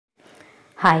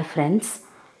Hi friends,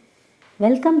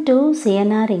 welcome to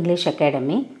CNR English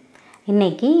Academy.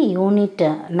 இன்னைக்கு unit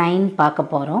 9 பார்க்க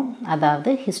போகிறோம்.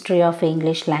 அதாவது History of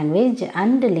English Language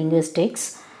and Linguistics.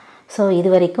 So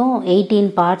இது வரைக்கும் 18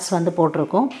 பார்ட்ஸ்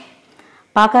போட்டிருக்கோம்.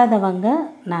 பார்க்காதவங்க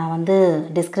நான்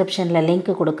டிஸ்கிரிப்ஷனில்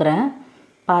லிங்க் கொடுக்குறேன்,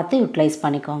 பார்த்து யூட்டிலைஸ்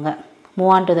பண்ணிக்கோங்க.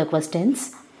 Move on to the questions.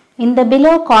 In the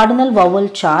below cardinal vowel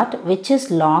chart, which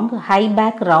is long, high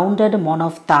back, rounded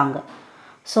monophthong.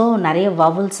 So நிறைய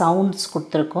vowel sounds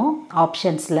கொடுத்துருக்கோம்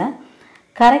ஆப்ஷன்ஸில்.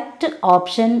 Correct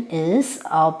option is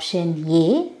option A,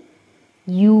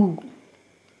 U.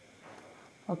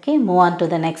 Okay, move on to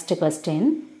the next question.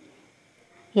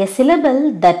 A syllable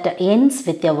that ends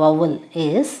with a vowel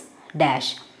is dash.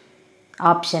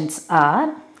 Options are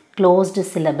closed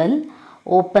syllable,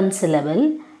 open syllable,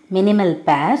 minimal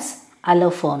pairs,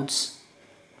 allophones.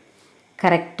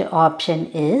 Correct option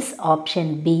is option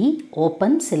B,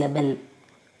 open syllable.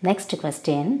 Next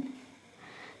question.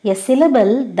 A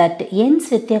syllable that ends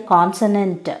with a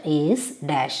consonant is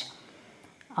dash.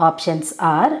 Options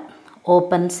are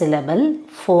open syllable,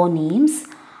 phonemes,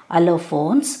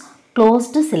 allophones,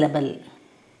 closed syllable.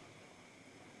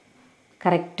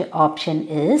 Correct option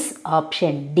is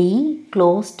option D,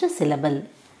 closed syllable.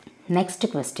 Next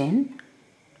question.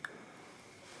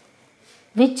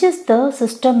 Which is the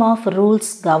system of rules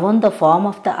govern the form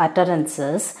of the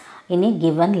utterances in a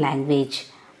given language?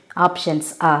 Options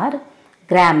are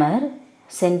grammar,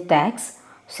 syntax,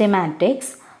 semantics,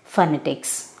 phonetics.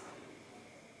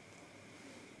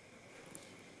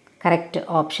 Correct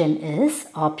option is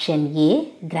option A,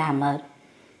 grammar.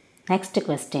 Next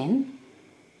question.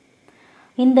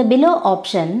 In the below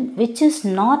option, which is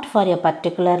not for a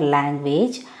particular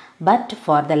language but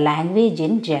for the language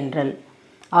in general?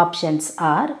 Options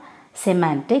are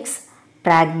semantics,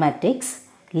 pragmatics,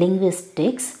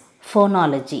 linguistics,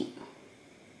 phonology.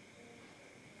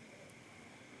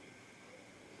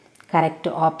 Correct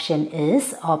option is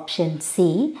option C,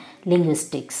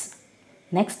 linguistics.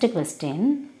 Next question.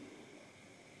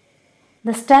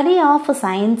 The study of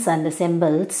signs and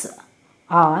symbols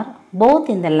are both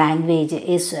in the language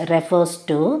is refers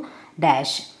to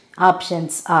dash.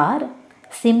 Options are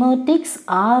semiotics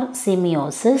or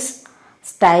semiosis,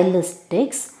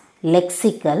 stylistics,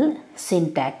 lexical,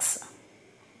 syntax.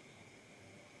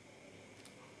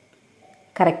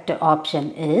 Correct option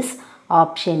is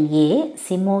option A,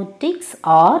 semiotics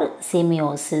or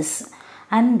semiosis,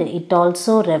 and it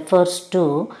also refers to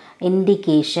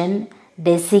indication,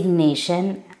 designation,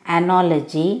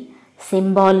 analogy,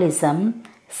 symbolism,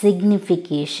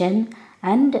 signification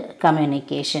and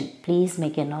communication. Please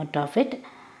make a note of it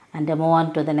and move on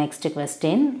to the next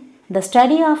question. The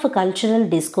study of cultural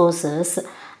discourses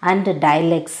and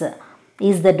dialects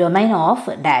is the domain of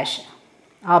dash.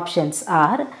 Options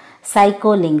are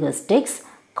psycholinguistics,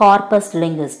 corpus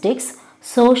linguistics,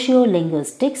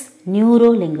 sociolinguistics,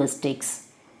 neurolinguistics.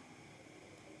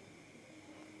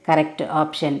 Correct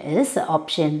option is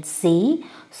option C,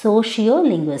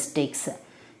 sociolinguistics.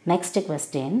 Next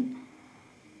question.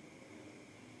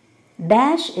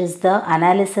 Dash is the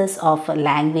analysis of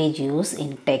language use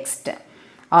in text.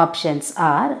 Options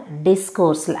are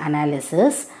discourse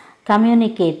analysis,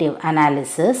 communicative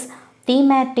analysis,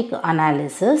 thematic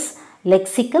analysis,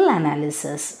 lexical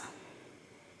analysis.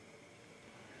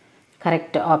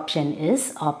 Correct option is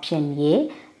option A,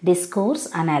 discourse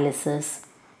analysis.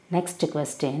 Next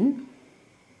question.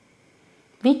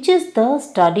 Which is the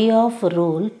study of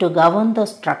rule to govern the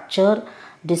structure,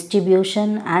 distribution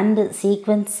and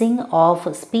sequencing of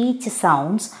speech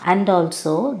sounds and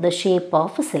also the shape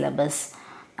of syllabus?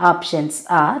 Options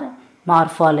are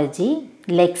morphology,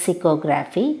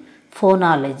 lexicography,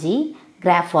 phonology,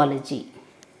 graphology.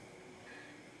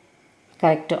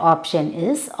 Correct option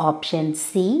is option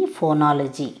C,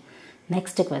 phonology.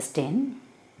 Next question.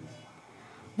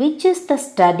 Which is the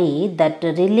study that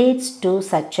relates to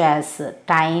such as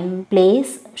time,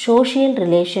 place, social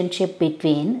relationship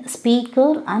between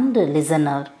speaker and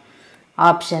listener?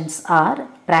 Options are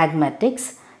pragmatics,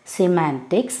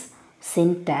 semantics,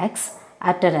 syntax,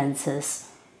 utterances.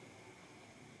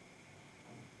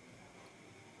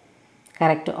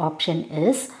 Correct option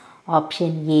is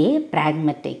option A,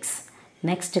 pragmatics.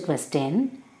 Next question.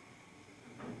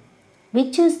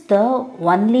 Which is the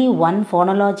only one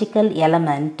phonological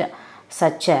element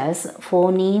such as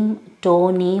phoneme,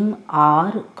 toneme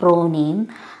or chroneme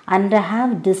and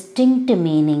have distinct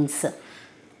meanings?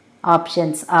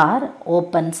 Options are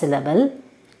open syllable,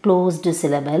 closed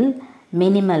syllable,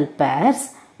 minimal pairs,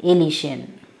 elision.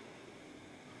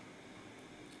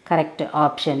 Correct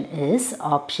option is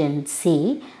option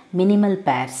C, minimal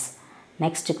pairs.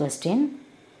 Next question.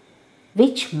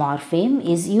 Which morpheme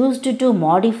is used to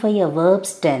modify a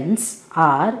verb's tense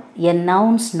or a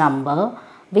noun's number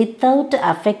without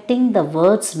affecting the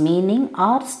word's meaning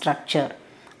or structure?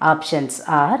 Options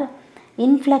are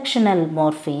inflectional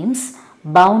morphemes,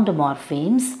 bound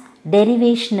morphemes,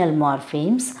 derivational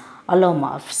morphemes,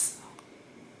 allomorphs.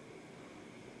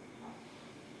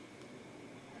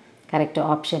 Correct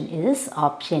option is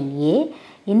option A,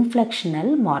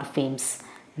 inflectional morphemes.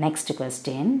 Next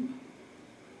question.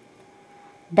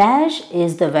 Dash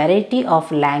is the variety of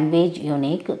language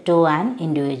unique to an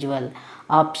individual.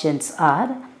 Options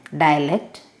are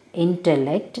dialect,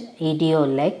 intellect,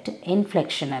 idiolect,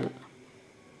 inflectional.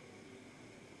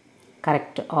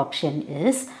 Correct option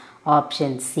is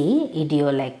option C,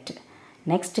 idiolect.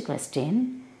 Next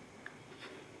question.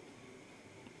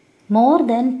 More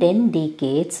than 10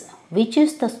 decades, which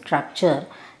is the structure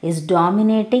is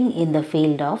dominating in the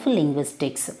field of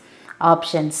linguistics?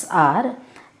 Options are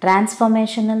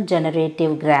transformational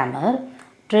generative grammar,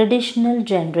 traditional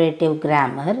generative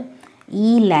grammar,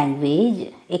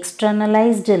 E-language,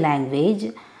 externalized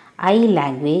language,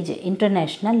 I-language,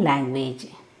 international language.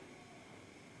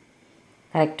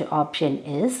 Correct option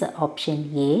is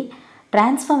option A,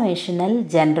 transformational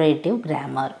generative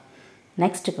grammar.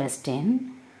 Next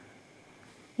question.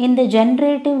 In the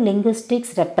generative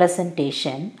linguistics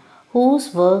representation,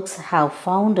 whose works have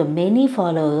found many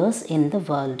followers in the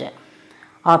world?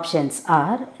 Options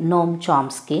are Noam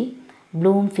Chomsky,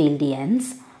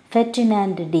 Bloomfieldians,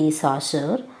 Ferdinand de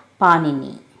Saussure,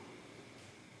 Panini.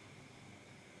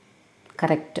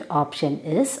 Correct option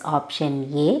is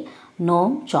option A,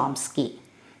 Noam Chomsky.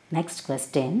 Next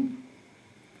question.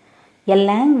 A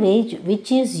language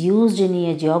which is used in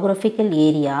a geographical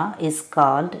area is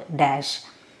called dash.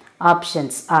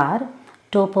 Options are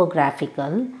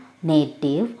topographical,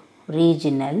 native,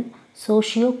 regional,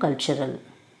 socio-cultural.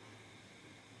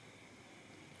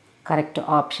 Correct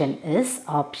option is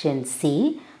option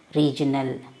C,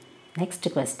 regional.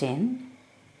 Next question.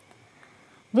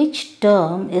 Which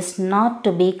term is not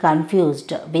to be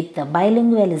confused with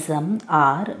bilingualism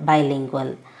or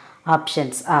bilingual?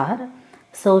 Options are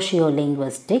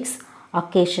sociolinguistics,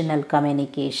 occasional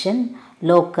communication,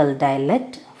 local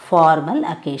dialect, formal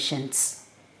occasions.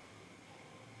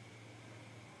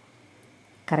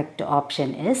 Correct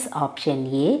option is option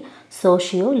A,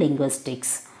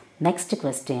 sociolinguistics. Next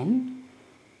question.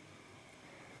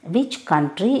 Which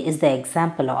country is the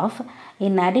example of,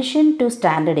 in addition to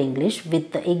standard English,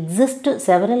 with exist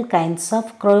several kinds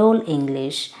of Creole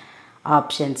English?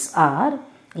 Options are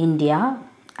India,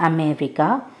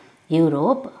 America,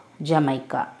 Europe,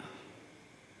 Jamaica.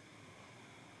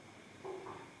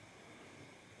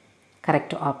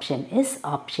 Correct option is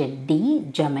option D,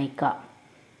 Jamaica.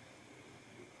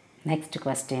 Next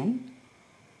question.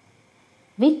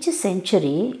 Which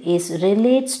century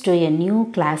relates to a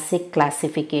new classic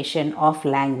classification of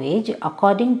language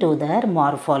according to their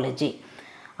morphology?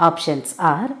 Options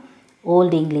are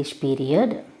Old English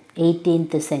period,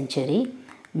 18th century,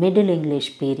 Middle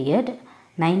English period,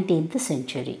 19th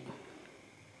century.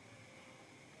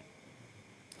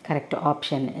 Correct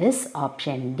option is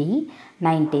option D,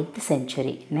 19th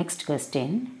century. Next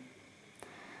question.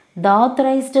 The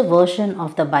authorized version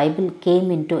of the Bible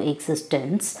came into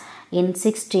existence in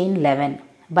 1611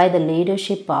 by the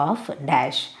leadership of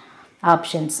dash.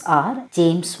 Options are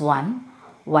James I,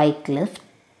 Wycliffe,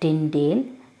 Tyndale,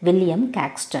 William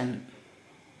Caxton.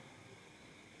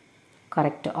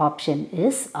 Correct option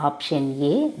is option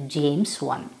A, James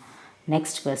I.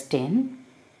 Next question.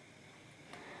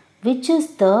 Which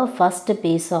is the first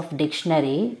piece of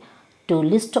dictionary to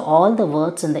list all the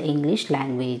words in the English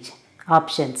language?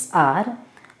 Options are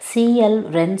C.L.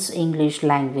 Wren's English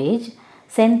Language,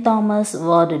 St. Thomas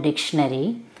Word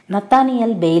Dictionary,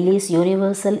 Nathaniel Bailey's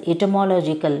Universal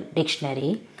Etymological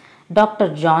Dictionary,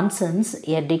 Dr. Johnson's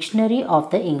A Dictionary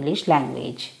of the English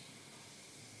Language.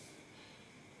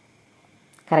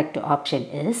 Correct option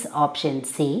is option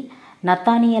C,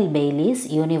 Nathaniel Bailey's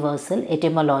Universal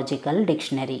Etymological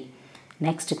Dictionary.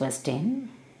 Next question.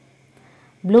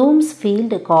 Bloom's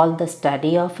field called the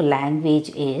study of language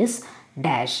is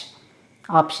dash.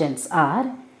 Options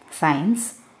are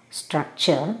science,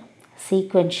 structure,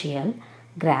 sequential,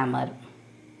 grammar.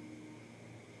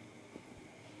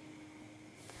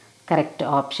 Correct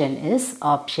option is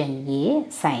option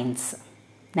A, science.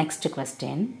 Next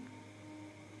question.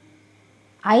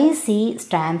 IC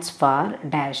stands for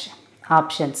dash.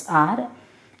 Options are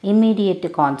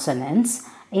immediate consonants,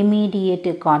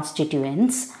 immediate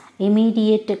constituents,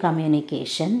 immediate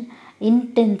communication,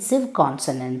 intensive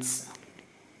consonants.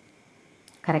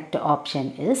 Correct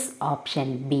option is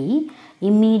option B,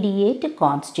 immediate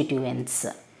constituents.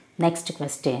 Next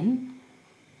question.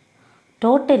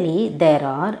 Totally there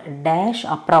are dash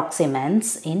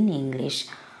approximants in English.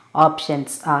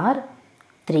 Options are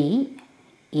 3,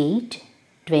 8,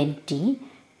 20,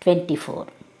 24.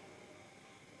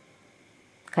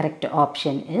 Correct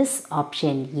option is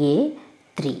option A,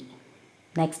 3.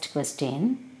 Next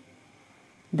question.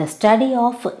 The study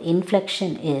of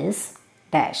inflection is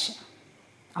dash.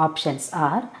 Options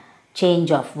are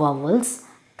change of vowels,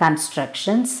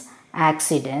 constructions,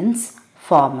 accidents,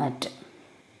 format.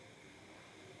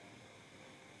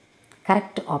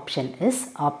 Correct option is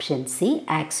option C,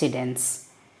 accidents.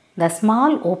 The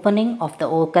small opening of the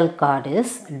vocal cord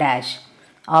is dash.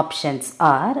 Options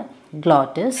are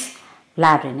glottis,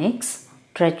 larynx,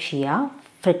 trachea,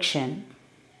 friction.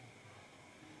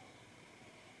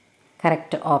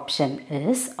 Correct option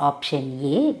is option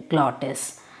A,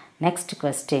 glottis. Next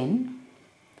question.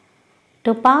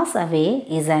 To pass away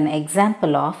is an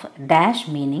example of dash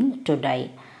meaning to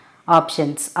die.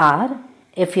 Options are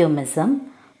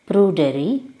euphemism,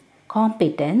 prudery,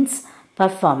 competence,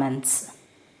 performance.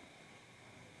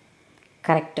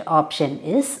 Correct option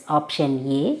is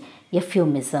option A,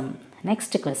 euphemism.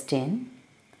 Next question.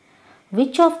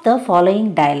 Which of the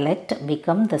following dialect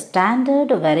become the standard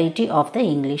variety of the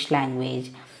English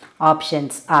language?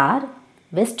 Options are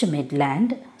West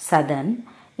Midland, Southern,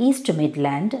 East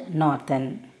Midland,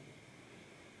 Northern.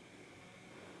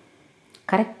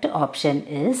 Correct option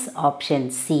is option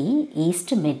C,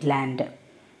 East Midland.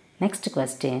 Next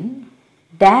question.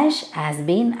 Dash has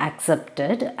been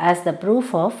accepted as the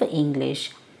proof of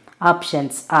English.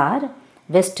 Options are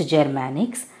West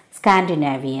Germanics,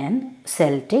 Scandinavian,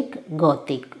 Celtic,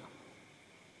 Gothic.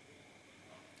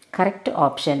 Correct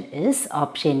option is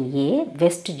option A,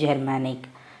 West Germanic.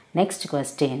 Next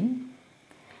question.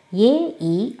 A,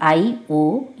 E, I,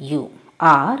 O, U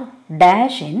are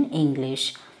dash in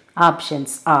English.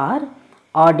 Options are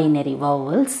ordinary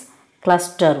vowels,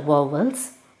 cluster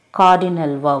vowels,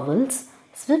 cardinal vowels,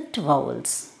 swift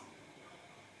vowels.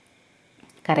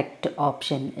 Correct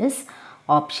option is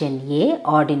option A,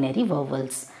 ordinary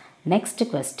vowels. Next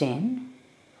question.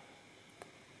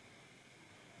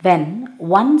 When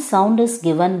one sound is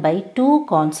given by two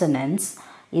consonants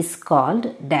is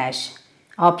called dash.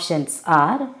 Options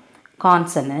are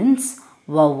consonants,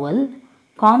 vowel,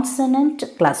 consonant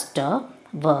cluster,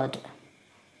 word.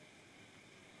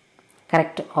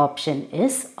 Correct option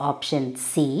is option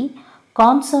C,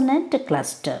 consonant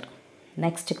cluster.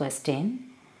 Next question.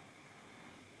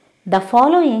 The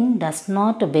following does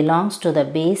not belong to the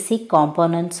basic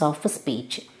components of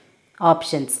speech.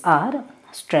 Options are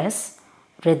stress,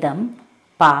 rhythm,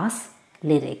 pass,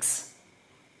 lyrics.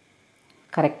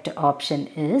 Correct option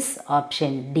is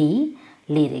option D,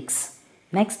 lyrics.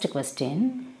 Next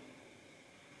question.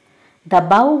 The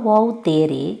bow-wow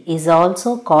theory is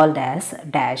also called as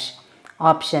dash.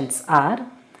 Options are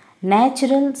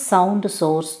natural sound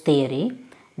source theory,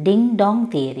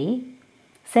 ding-dong theory,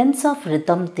 sense of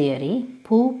rhythm theory,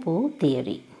 poo-poo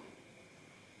theory.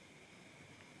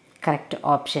 Correct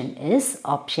option is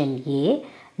option A,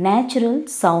 natural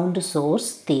sound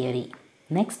source theory.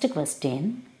 Next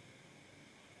question.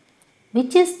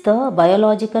 Which is the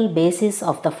biological basis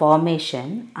of the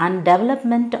formation and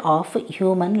development of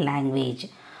human language?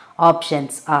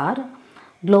 Options are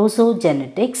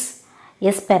glossogenetics,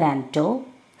 Esperanto,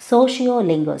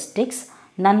 sociolinguistics,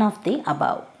 none of the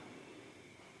above.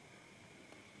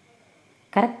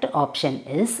 Correct option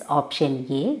is option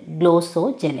A,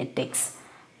 glossogenetics.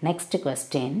 Next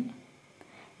question.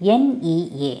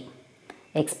 NEA.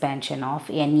 Expansion of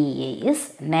NEA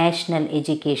is National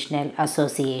Educational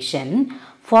Association,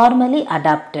 formally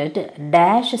adopted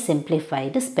dash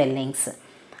simplified spellings.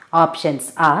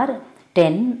 Options are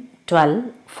 10,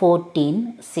 12,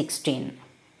 14, 16.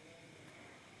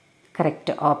 Correct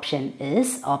option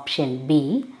is option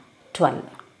B, 12.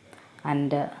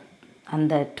 And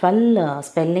the 12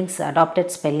 spellings, adopted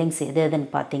spellings எதுன்னு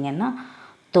பார்த்தீங்கன்னா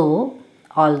though,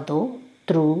 although,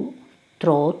 through,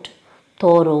 throat,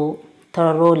 thorough,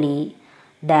 thoroughly,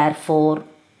 therefore,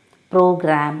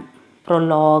 program,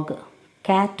 prologue,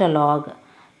 catalog,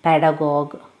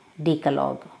 pedagogue,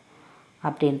 decalogue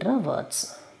அப்படின்ற words.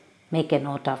 Make a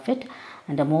note of it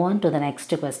and move on to the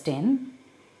next question.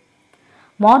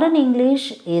 Modern English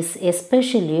is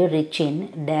especially rich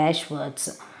in dash words.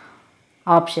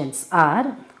 Options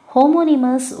are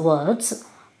homonymous words,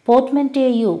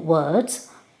 portmanteau words,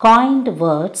 coined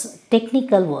words,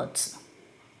 technical words.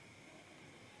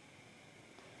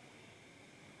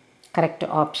 Correct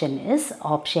option is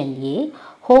option A,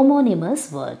 homonymous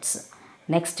words.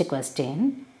 Next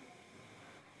question.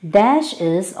 Dash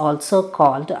is also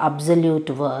called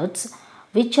absolute words,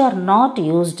 which are not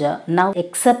used now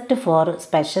except for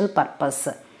special purpose.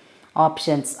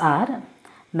 Options are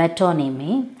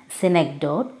metonymy,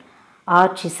 synecdoche,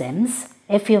 archisms,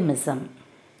 euphemism.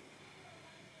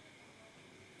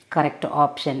 Correct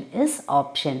option is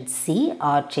option C,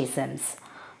 archisms.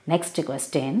 Next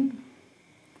question.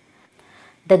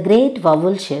 The Great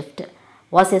Vowel Shift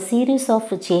was a series of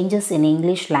changes in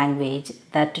English language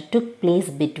that took place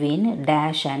between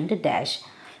dash and dash.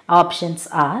 Options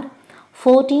are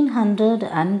 1400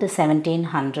 and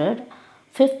 1700,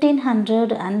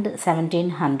 1500 and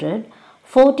 1700,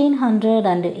 1400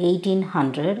 and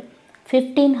 1800,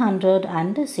 1500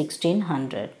 and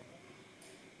 1600.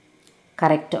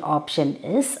 Correct option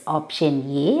is option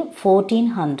A,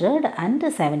 1400 and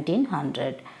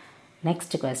 1700.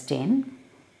 Next question.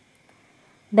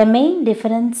 The main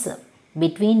difference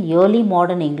between early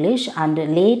modern English and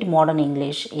late modern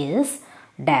English is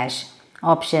dash.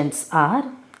 Options are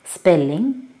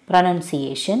spelling,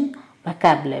 pronunciation,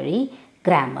 vocabulary,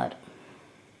 grammar.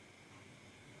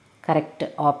 Correct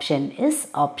option is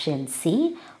option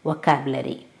C,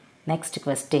 vocabulary. Next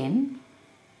question.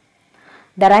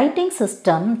 The writing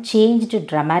system changed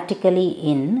dramatically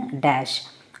in dash.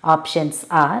 Options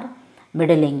are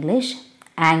Middle English,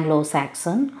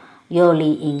 Anglo-Saxon,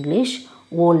 Early English,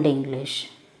 Old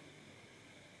English.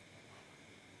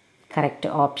 Correct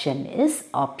option is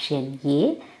option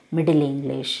A, Middle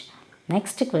English.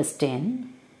 Next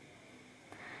question.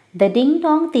 The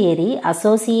ding-dong theory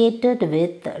associated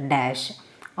with dash.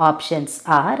 Options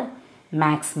are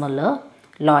Max Muller,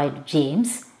 Lloyd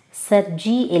James, Sir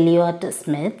G. Eliot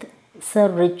Smith, Sir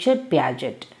Richard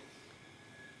Piaget.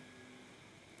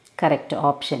 Correct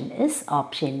option is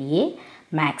option A,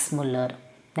 Max Muller.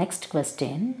 Next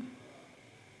question.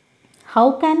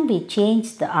 How can we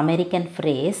change the American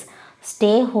phrase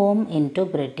stay home into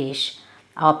British?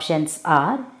 Options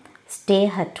are stay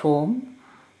at home,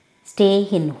 stay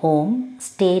in home,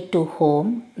 stay to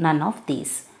home, none of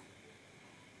these.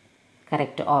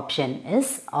 Correct option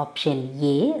is option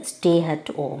A, stay at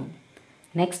home.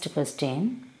 Next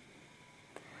question.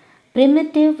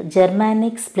 Primitive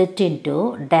Germanic split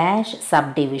into dash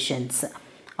subdivisions.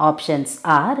 Options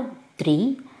are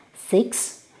 3,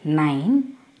 6,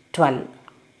 9, 12.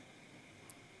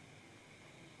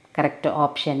 Correct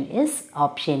option is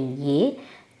option A,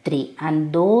 3,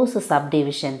 and those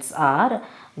subdivisions are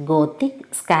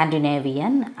Gothic,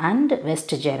 Scandinavian and West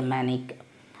Germanic.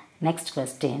 Next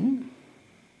question.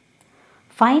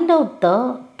 Find out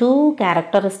the two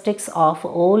characteristics of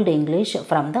Old English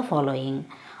from the following.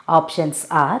 Options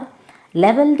are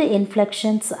leveled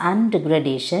inflections and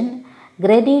gradation,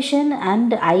 gradation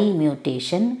and I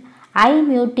mutation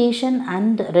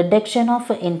and reduction of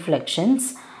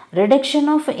inflections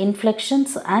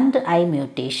and I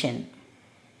mutation.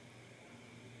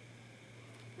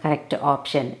 Correct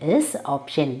option is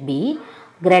option B,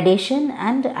 gradation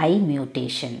and I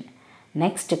mutation.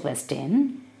 Next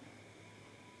question.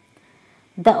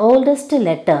 The oldest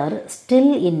letter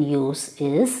still in use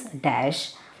is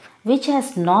dash, which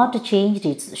has not changed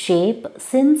its shape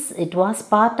since it was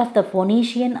part of the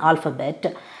Phoenician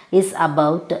alphabet, is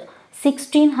about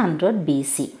 1600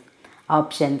 BC.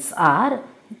 Options are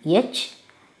H,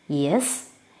 S,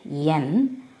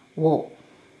 N, O.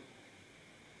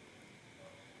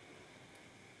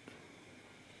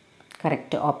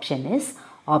 Correct option is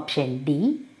option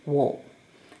D, O.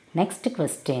 Next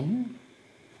question.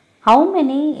 How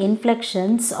many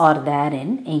inflections are there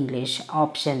in English?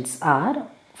 Options are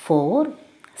 4,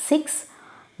 6,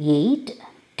 8,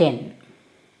 10.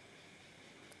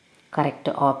 Correct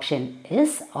option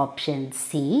is option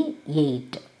C,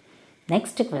 8.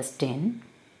 Next question.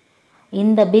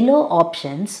 In the below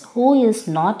options, who is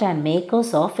not an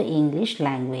makers of English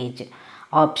language?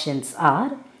 Options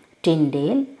are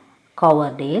Tyndale,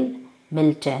 Coverdale,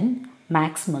 Milton,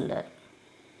 Max Muller.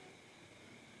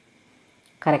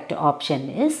 Correct option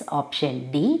is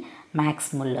option D,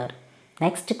 Max Muller.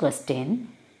 Next question.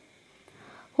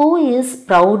 Who is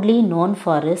proudly known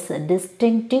for his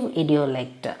distinctive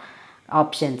idiolect?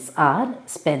 Options are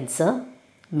Spencer,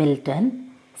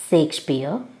 Milton,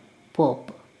 Shakespeare,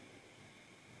 Pope.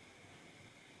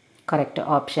 Correct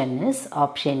option is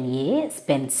option A,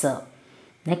 Spencer.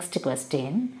 Next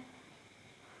question.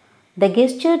 The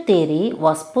gesture theory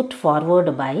was put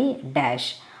forward by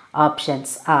dash.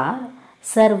 Options are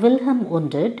Sir Wilhelm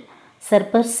Wundt, Sir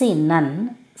Percy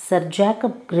Nunn, Sir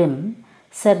Jacob Grimm,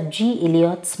 Sir G.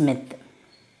 Eliot Smith.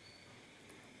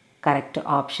 Correct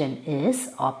option is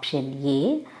option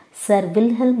A, Sir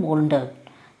Wilhelm Wundt.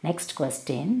 Next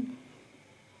question.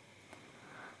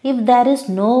 If there is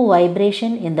no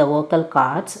vibration in the vocal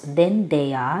cords, then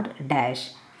they are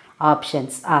dash.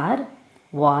 Options are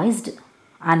voiced,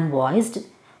 unvoiced,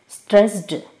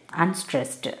 stressed,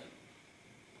 unstressed.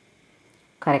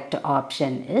 Correct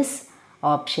option is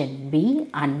option B,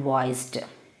 unvoiced.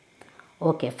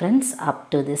 Okay friends,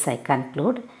 up to this I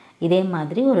conclude. இதே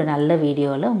மாதிரி ஒரு நல்ல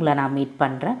வீடியோவில் உங்களை நான் meet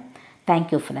பண்ணுறேன். Thank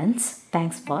you friends.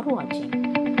 Thanks for watching.